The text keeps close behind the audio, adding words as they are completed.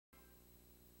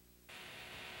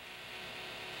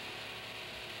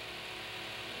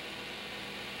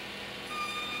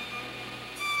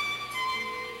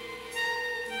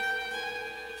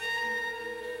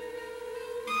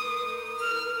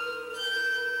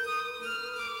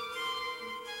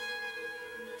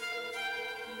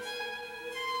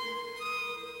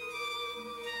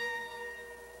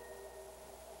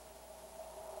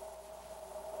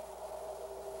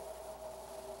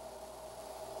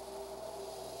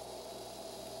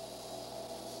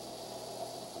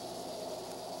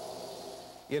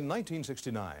In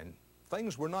 1969,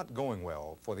 things were not going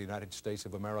well for the United States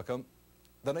of America.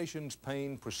 The nation's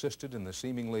pain persisted in the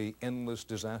seemingly endless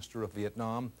disaster of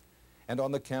Vietnam and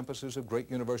on the campuses of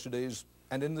great universities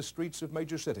and in the streets of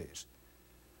major cities.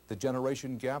 The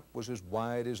generation gap was as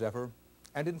wide as ever,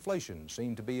 and inflation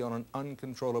seemed to be on an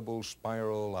uncontrollable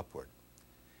spiral upward.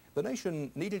 The nation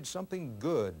needed something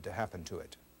good to happen to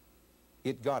it.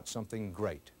 It got something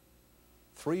great.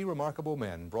 Three remarkable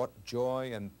men brought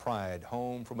joy and pride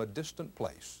home from a distant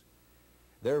place.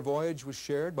 Their voyage was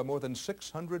shared by more than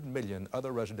 600 million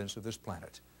other residents of this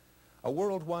planet, a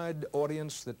worldwide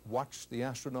audience that watched the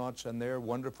astronauts and their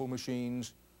wonderful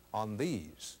machines on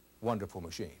these wonderful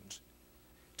machines.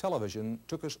 Television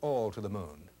took us all to the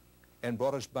moon and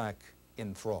brought us back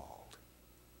enthralled.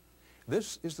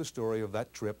 This is the story of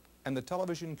that trip and the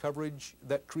television coverage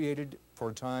that created, for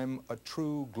a time, a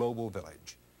true global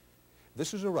village.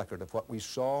 This is a record of what we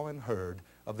saw and heard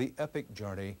of the epic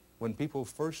journey when people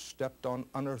first stepped on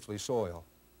unearthly soil.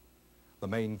 The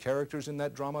main characters in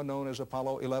that drama known as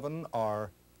Apollo 11 are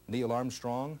Neil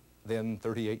Armstrong, then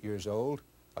 38 years old,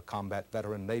 a combat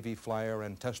veteran Navy flyer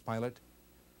and test pilot;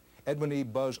 Edwin E.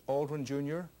 Buzz Aldrin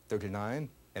Jr., 39,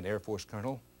 an Air Force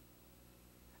colonel;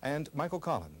 and Michael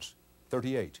Collins,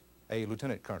 38, a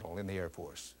lieutenant colonel in the Air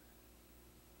Force.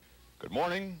 Good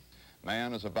morning.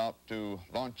 Man is about to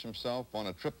launch himself on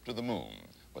a trip to the moon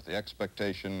with the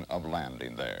expectation of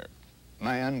landing there.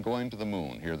 Man going to the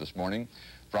moon here this morning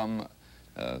from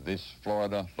this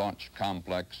Florida launch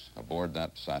complex aboard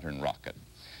that Saturn rocket.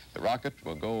 The rocket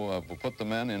will put the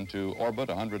men into orbit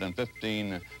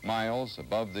 115 miles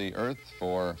above the Earth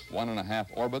for 1.5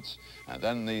 orbits, and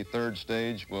then the third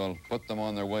stage will put them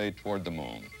on their way toward the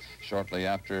moon. Shortly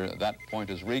after that point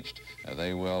is reached,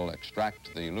 they will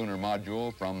extract the lunar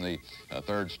module from the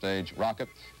third stage rocket,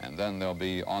 and then they'll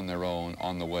be on their own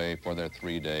on the way for their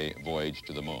 3-day voyage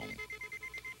to the moon.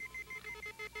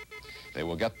 They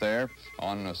will get there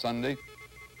on Sunday.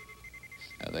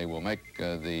 They will make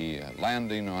the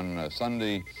landing on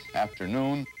Sunday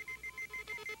afternoon.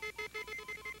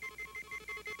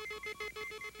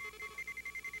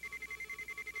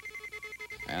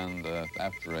 And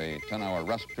after a 10-hour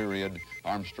rest period,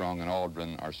 Armstrong and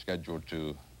Aldrin are scheduled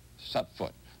to set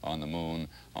foot on the moon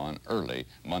on early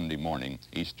Monday morning,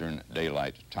 Eastern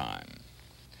Daylight Time.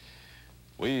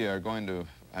 We are going to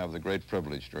have the great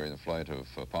privilege during the flight of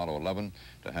Apollo 11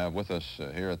 to have with us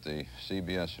here at the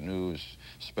CBS News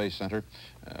Space Center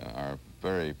our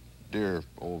very dear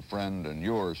old friend, and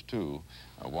yours too,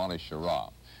 Wally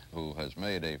Schirra, who has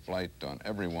made a flight on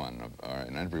every one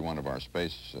of our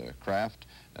space craft,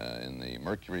 in the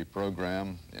Mercury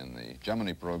program, in the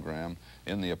Gemini program,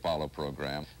 in the Apollo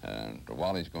program. And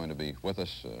Wally's going to be with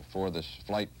us for this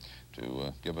flight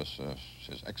to give us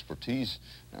his expertise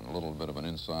and a little bit of an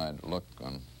inside look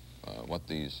on what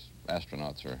these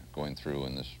astronauts are going through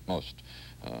in this most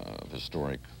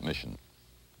historic mission.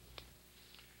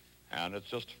 And it's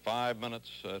just 5 minutes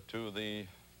to the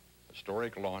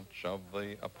historic launch of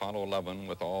the Apollo 11,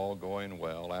 with all going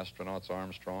well. Astronauts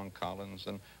Armstrong, Collins,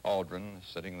 and Aldrin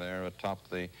sitting there atop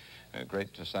the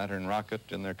great Saturn rocket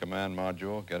in their command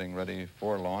module, getting ready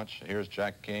for launch. Here's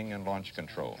Jack King in launch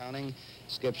control. Counting,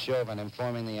 Skip Chauvin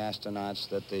informing the astronauts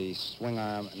that the swing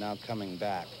arm now coming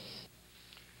back.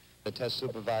 The test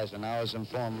supervisor now has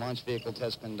informed launch vehicle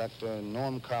test conductor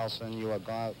Norm Carlson, you are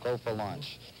go for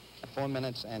launch. 4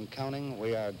 minutes and counting,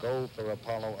 we are go for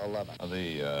Apollo 11.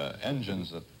 The engines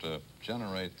that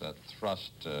generate that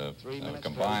thrust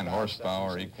combined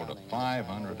horsepower equal to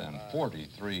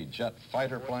 543 jet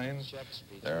fighter planes.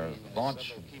 Their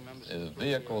launch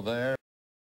vehicle there,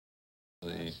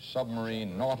 the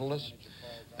submarine Nautilus.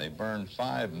 They burn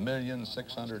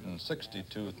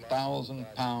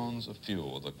 5,662,000 pounds of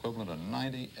fuel, the equivalent of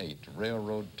 98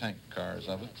 railroad tank cars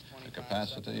of it, the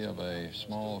capacity of a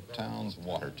small town's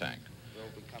water tank.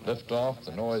 Liftoff,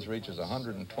 the noise reaches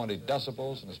 120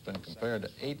 decibels and has been compared to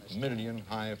 8 million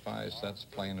hi-fi sets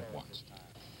playing at once.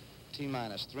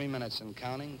 T-minus 3 minutes and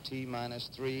counting. T-minus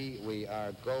 3, we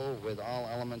are go with all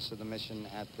elements of the mission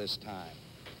at this time.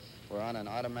 We're on an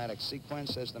automatic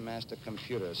sequence as the master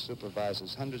computer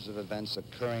supervises hundreds of events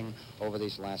occurring over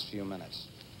these last few minutes.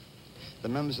 The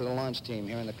members of the launch team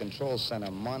here in the control center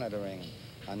monitoring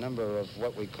a number of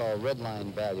what we call red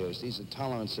line values. These are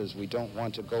tolerances we don't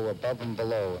want to go above and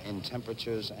below in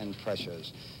temperatures and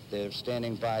pressures. They're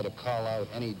standing by to call out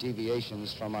any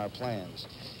deviations from our plans.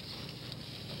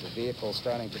 The vehicle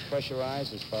starting to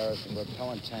pressurize as far as the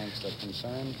propellant tanks are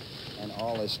concerned, and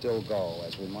all is still go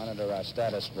as we monitor our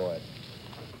status board.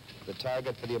 The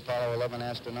target for the Apollo 11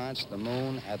 astronauts, the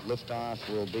moon at liftoff,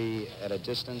 will be at a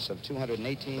distance of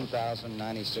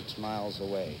 218,096 miles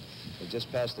away. We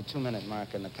just passed the 2-minute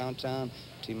mark in the countdown.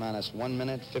 T-minus 1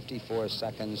 minute, 54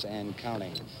 seconds and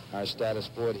counting. Our status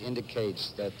board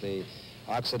indicates that the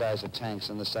oxidizer tanks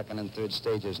in the second and third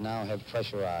stages now have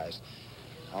pressurized.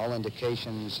 All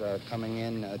indications coming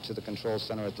in to the control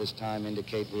center at this time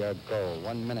indicate we are go.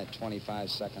 1 minute, 25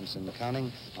 seconds in the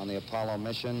counting on the Apollo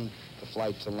mission, the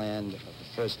flight to land the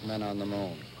first men on the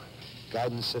moon.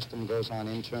 Guidance system goes on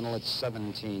internal at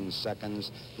 17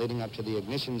 seconds, leading up to the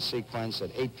ignition sequence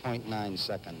at 8.9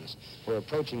 seconds. We're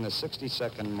approaching the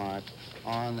 60-second mark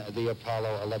on the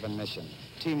Apollo 11 mission.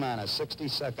 T-minus 60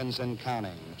 seconds and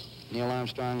counting. Neil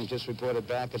Armstrong just reported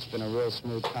back. It's been a real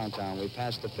smooth countdown. We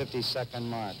passed the 50-second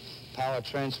mark. Power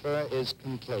transfer is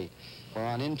complete. We're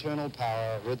on internal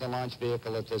power with the launch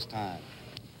vehicle at this time.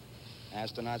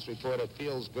 Astronauts report it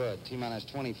feels good. T-minus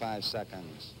 25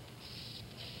 seconds.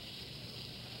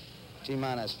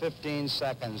 T-minus 15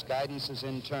 seconds. Guidance is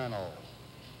internal.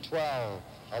 12,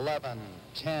 11,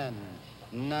 10,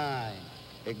 9.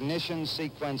 Ignition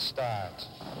sequence starts.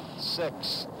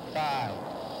 6, 5,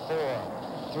 4,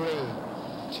 3,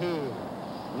 2,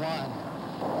 1,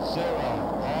 0.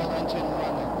 All engine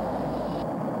running.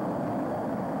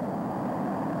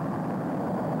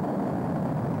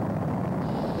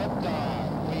 Liftoff.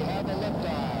 We have a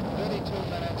liftoff. 32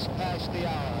 minutes past the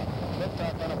hour.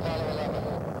 Liftoff on Apollo 11.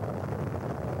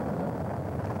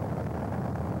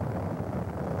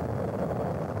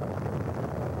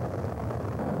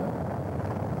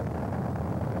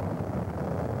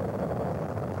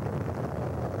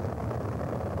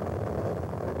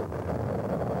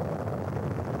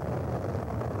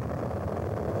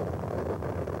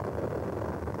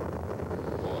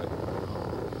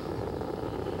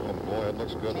 It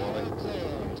looks good, Wally.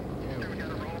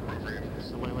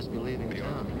 Somebody must be leaving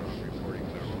town.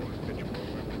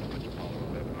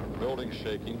 Building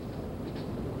shaking.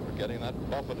 We're getting that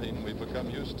buffeting we've become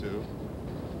used to.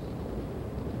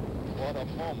 What a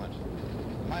moment.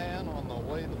 Man on the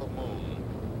way to the moon.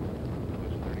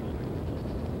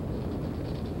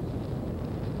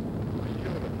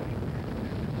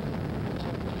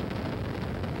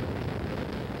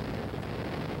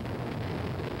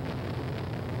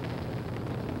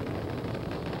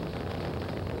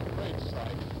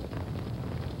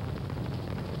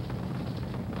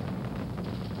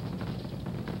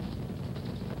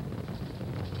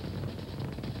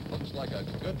 Looks like a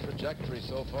good trajectory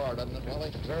so far, doesn't it,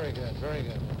 Wally? Very good, very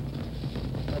good.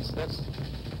 That's...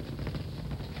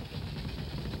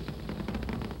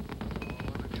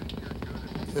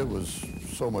 It was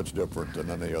so much different than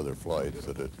any other flight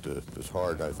that it is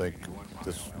hard, I think,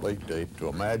 this late date to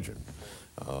imagine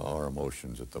our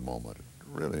emotions at the moment. It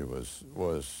really was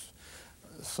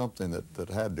something that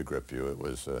had to grip you. It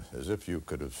was as if you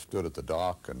could have stood at the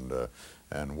dock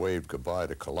and waved goodbye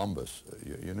to Columbus.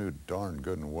 You knew darn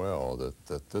good and well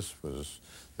that this was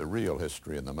the real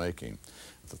history in the making.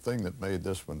 The thing that made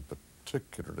this one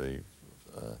particularly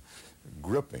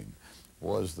gripping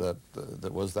was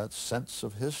that sense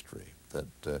of history,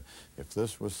 that if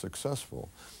this was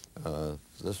successful,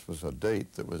 this was a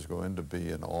date that was going to be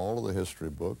in all of the history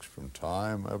books from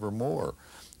time evermore.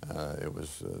 It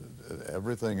was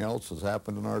everything else that's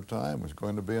happened in our time was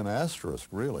going to be an asterisk,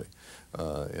 really,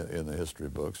 in the history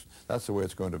books. That's the way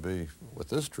it's going to be with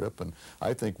this trip, and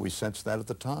I think we sensed that at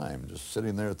the time, just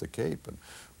sitting there at the Cape and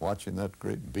watching that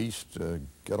great beast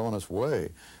get on its way,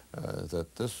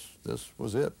 that this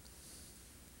was it.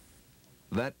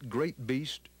 That great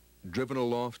beast, driven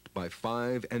aloft by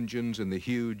 5 engines in the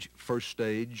huge first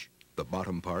stage, the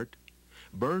bottom part,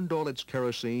 burned all its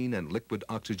kerosene and liquid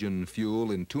oxygen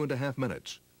fuel in 2.5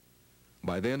 minutes.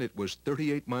 By then, it was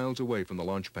 38 miles away from the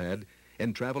launch pad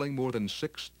and traveling more than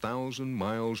 6,000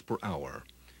 miles per hour.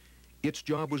 Its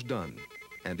job was done,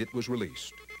 and it was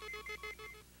released.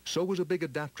 So was a big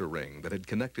adapter ring that had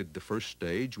connected the first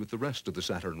stage with the rest of the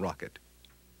Saturn rocket.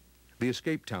 The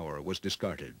escape tower was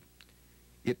discarded.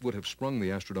 It would have sprung the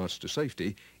astronauts to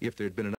safety if there had been an